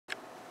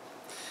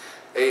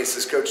Hey, this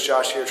is Coach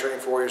Josh here,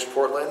 Training for Warriors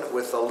Portland,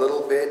 with a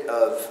little bit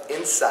of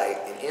insight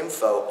and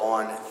info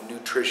on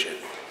nutrition.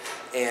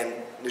 And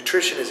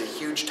nutrition is a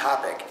huge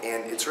topic,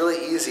 and it's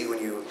really easy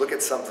when you look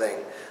at something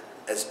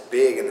as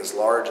big and as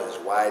large and as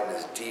wide and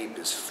as deep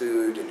as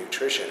food and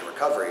nutrition and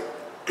recovery.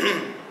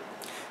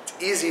 It's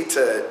easy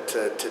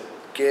to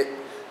get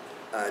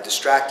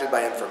distracted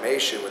by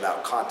information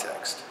without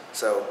context.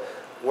 So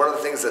one of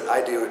the things that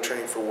I do at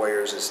Training for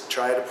Warriors is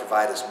try to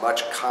provide as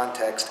much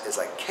context as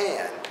I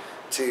can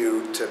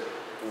to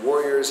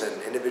warriors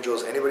and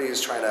individuals, anybody who's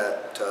trying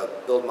to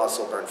build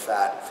muscle, burn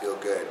fat, feel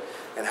good,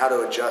 and how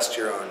to adjust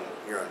your own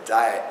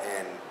diet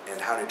and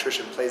how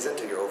nutrition plays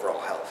into your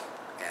overall health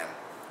and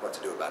what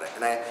to do about it.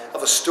 And I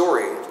have a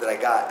story that I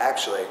got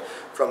actually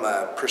from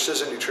a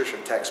precision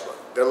nutrition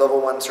textbook. Their level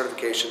 1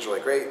 certifications are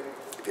really great.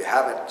 If you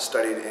haven't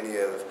studied any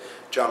of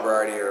John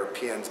Berardi or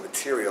PN's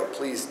material,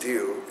 please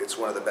do. It's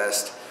one of the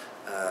best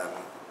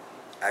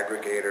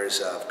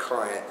aggregators of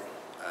current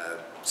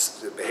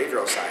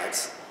behavioral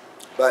science.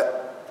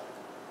 But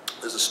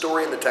there's a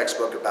story in the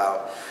textbook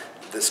about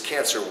this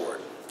cancer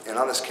ward. And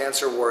on this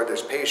cancer ward,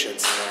 there's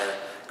patients, and they're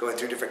going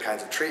through different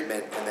kinds of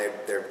treatment, and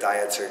their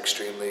diets are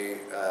extremely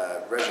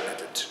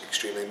regimented,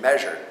 extremely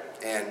measured.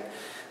 And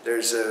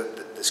there's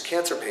this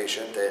cancer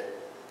patient that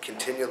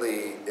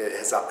continually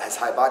has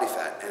high body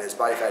fat, and his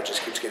body fat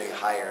just keeps getting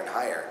higher and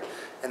higher.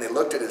 And they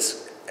looked at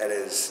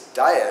his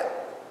diet,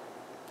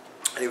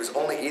 and he was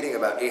only eating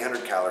about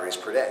 800 calories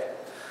per day.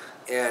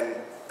 And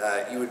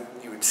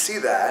you would see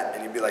that,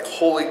 and you'd be like,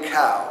 holy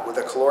cow, with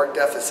a caloric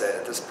deficit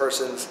at this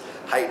person's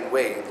height and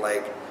weight,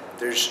 like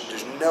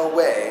there's no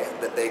way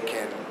that they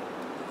can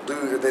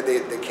lose,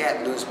 they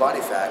can't lose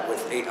body fat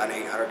with an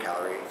 800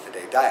 calorie a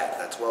day diet.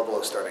 That's well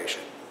below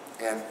starvation.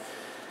 And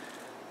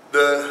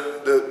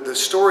the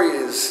story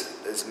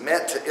is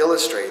meant to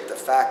illustrate the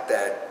fact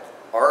that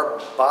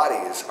our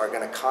bodies are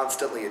going to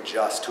constantly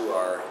adjust to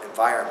our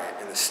environment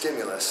and the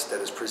stimulus that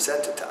is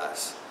presented to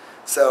us.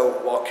 So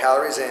while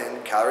calories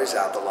in, calories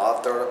out, the law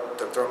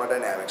of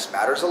thermodynamics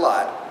matters a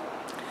lot,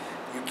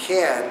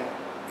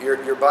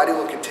 your body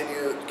will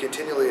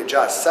continually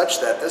adjust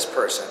such that this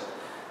person,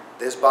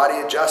 his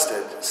body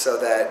adjusted so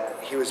that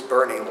he was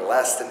burning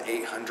less than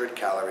 800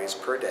 calories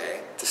per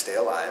day to stay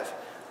alive.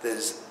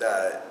 There's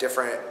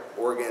different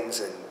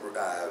organs and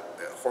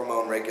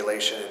hormone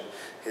regulation.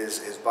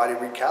 His body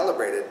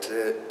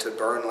recalibrated to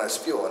burn less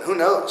fuel. And who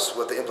knows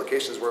what the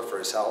implications were for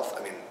his health.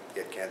 I mean, he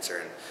had cancer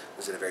and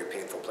was in a very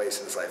painful place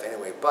in his life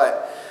anyway.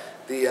 But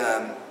the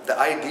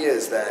idea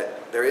is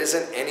that there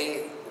isn't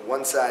any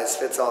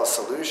one-size-fits-all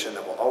solution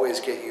that will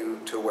always get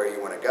you to where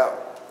you want to go.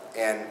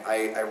 And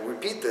I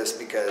repeat this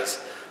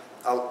because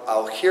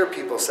I'll hear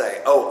people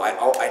say, oh,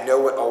 I know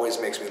what always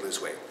makes me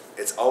lose weight.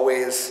 It's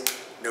always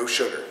no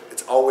sugar.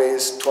 It's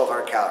always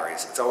 1,200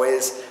 calories. It's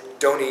always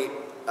don't eat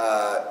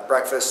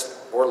breakfast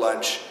or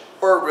lunch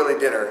or really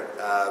dinner.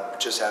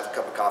 Just have a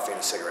cup of coffee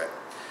and a cigarette.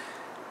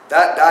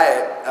 That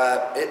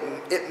diet,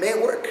 it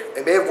may work.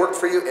 It may have worked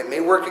for you. It may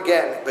work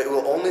again, but it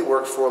will only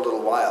work for a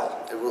little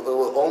while. It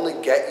will only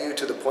get you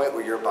to the point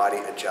where your body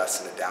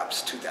adjusts and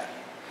adapts to that.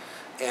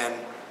 And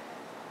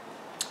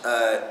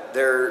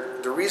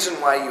the reason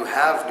why you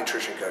have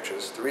nutrition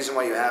coaches, the reason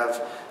why you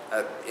have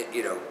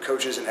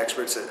coaches and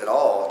experts at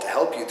all to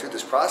help you through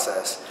this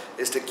process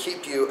is to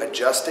keep you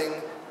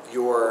adjusting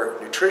your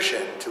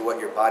nutrition to what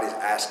your body's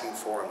asking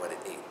for and what it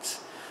needs.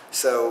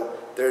 So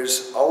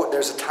there's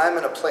a time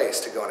and a place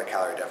to go in a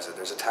calorie deficit.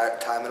 There's a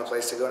time and a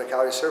place to go in a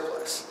calorie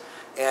surplus.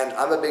 And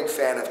I'm a big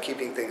fan of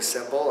keeping things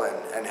simple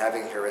and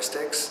having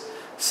heuristics.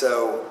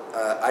 So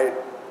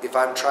if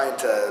I'm trying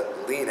to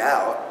lean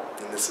out,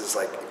 and this is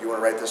like, if you want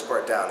to write this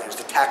part down, here's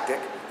the tactic.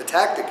 The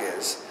tactic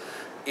is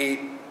eat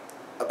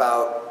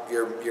about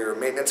your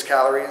maintenance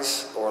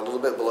calories or a little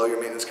bit below your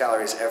maintenance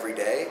calories every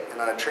day, and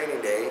on a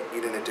training day,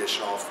 eat an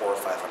additional 400 or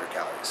 500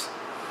 calories.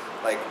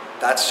 Like,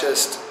 that's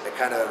just a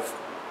kind of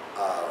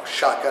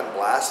shotgun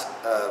blast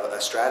of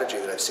a strategy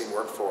that I've seen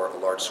work for a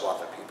large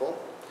swath of people.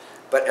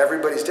 But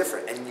everybody's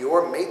different, and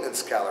your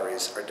maintenance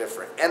calories are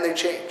different, and they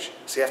change.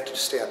 So you have to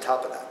just stay on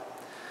top of that.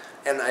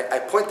 And I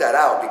point that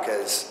out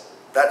because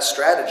that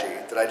strategy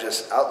that I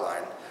just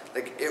outlined,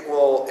 like it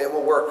will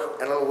work,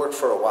 and it'll work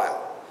for a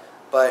while.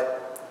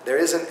 But there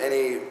isn't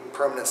any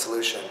permanent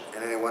solution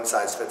and any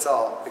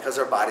one-size-fits-all because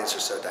our bodies are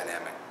so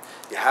dynamic.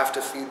 You have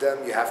to feed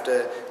them. You have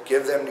to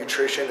give them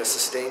nutrition to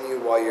sustain you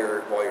while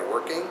you're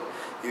working.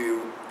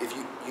 You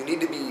need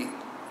to be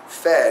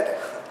fed,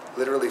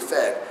 literally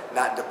fed,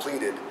 not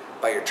depleted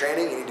by your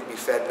training. You need to be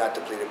fed, not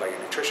depleted by your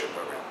nutrition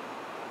program.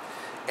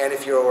 And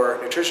if your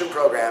nutrition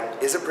program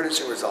isn't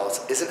producing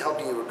results, isn't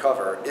helping you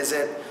recover,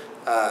 isn't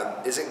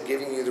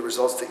giving you the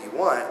results that you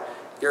want,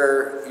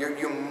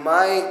 you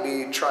might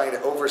be trying to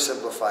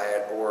oversimplify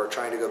it or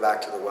trying to go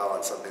back to the well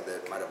on something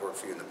that might have worked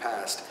for you in the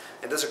past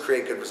and doesn't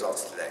create good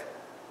results today.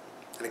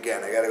 And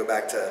again, I got to go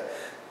back to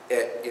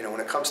it. When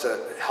it comes to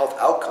health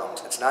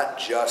outcomes, it's not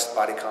just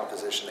body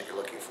composition that you're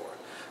looking for.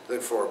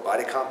 Look for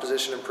body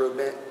composition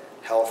improvement,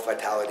 health,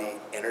 vitality,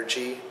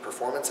 energy,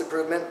 performance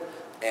improvement,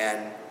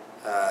 and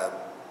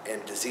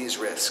disease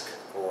risk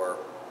or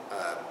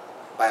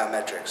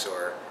biometrics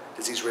or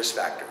disease risk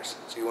factors.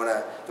 So you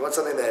want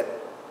something that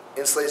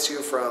insulates you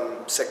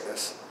from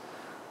sickness,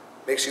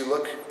 makes you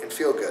look and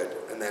feel good,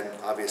 and then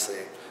obviously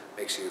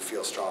makes you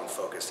feel strong,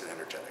 focused, and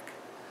energetic.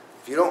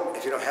 If you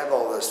don't have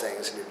all those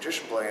things in your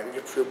nutrition program,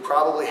 you'll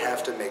probably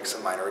have to make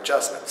some minor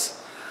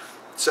adjustments.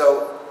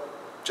 So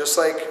just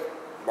like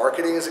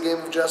marketing is a game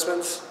of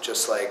adjustments,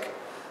 just like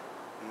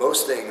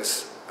most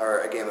things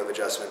are a game of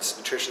adjustments,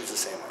 nutrition is the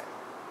same way.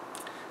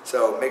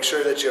 So make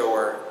sure that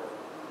you're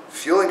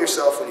fueling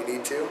yourself when you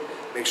need to,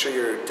 make sure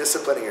you're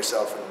disciplining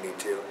yourself when you need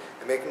to,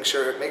 and make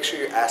sure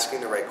you're asking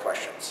the right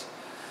questions.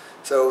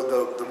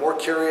 So the more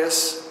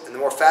curious and the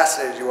more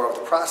fascinated you are with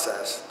the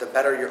process, the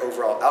better your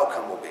overall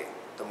outcome will be.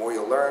 The more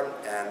you'll learn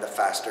and the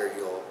faster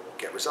you'll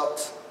get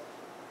results.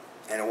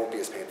 And it won't be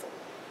as painful.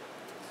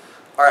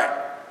 All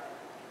right.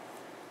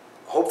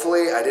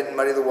 Hopefully I didn't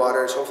muddy the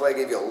waters. Hopefully I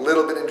gave you a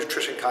little bit of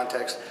nutrition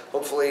context.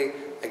 Hopefully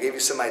I gave you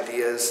some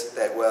ideas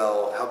that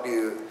will help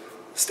you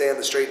stay on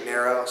the straight and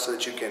narrow so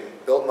that you can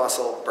build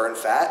muscle, burn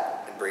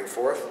fat, and bring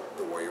forth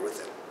the warrior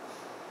within.